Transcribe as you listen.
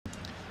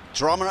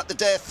Drama at the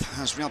death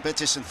as Real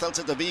Betis and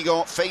Celta de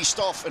Vigo faced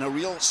off in a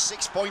real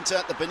six-pointer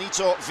at the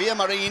Benito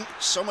Villamarin.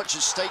 So much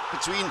at stake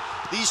between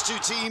these two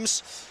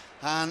teams,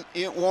 and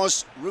it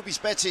was Rubis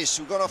Betis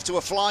who got off to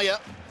a flyer.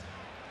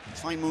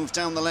 Fine move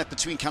down the left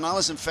between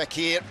Canales and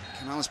Fekir.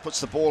 Canales puts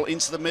the ball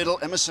into the middle.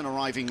 Emerson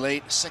arriving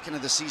late, second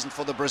of the season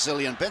for the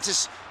Brazilian.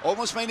 Betis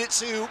almost made it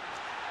two.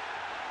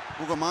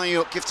 Hugo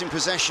Mayo gifting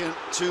possession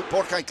to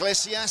Borja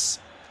Iglesias,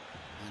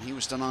 and he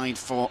was denied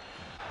for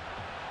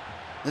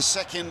the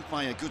second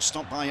by a good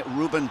stop by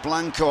Ruben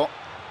Blanco.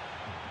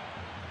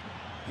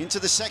 Into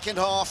the second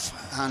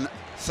half, and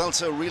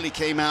Celta really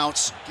came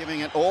out,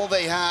 giving it all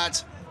they had,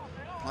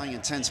 applying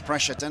intense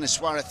pressure. Denis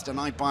Suarez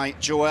denied by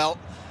Joel,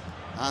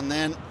 and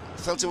then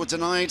Celta were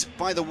denied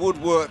by the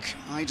woodwork.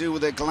 I do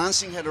with a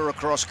glancing header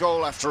across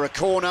goal after a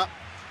corner.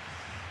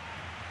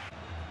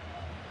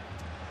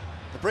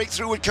 The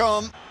breakthrough would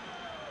come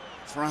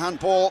for a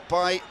handball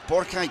by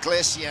Borja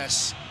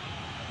Iglesias.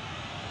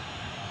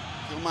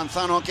 Gil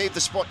Manzano gave the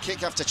spot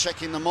kick after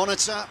checking the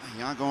monitor.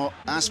 Iago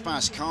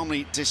Aspas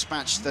calmly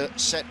dispatched the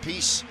set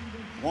piece.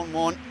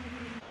 1-1.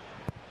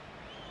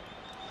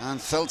 And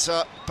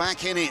Celta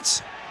back in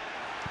it.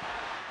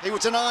 They were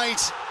denied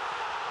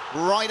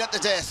right at the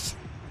death.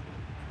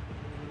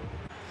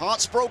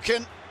 Hearts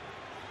broken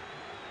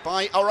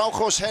by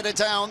Araujo's header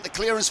down. The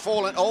clearance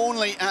fallen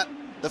only at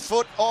the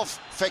foot of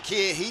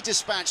Fekir. He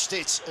dispatched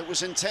it. It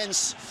was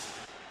intense.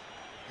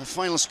 The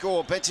final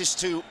score, Betis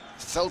 2,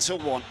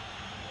 Celta 1.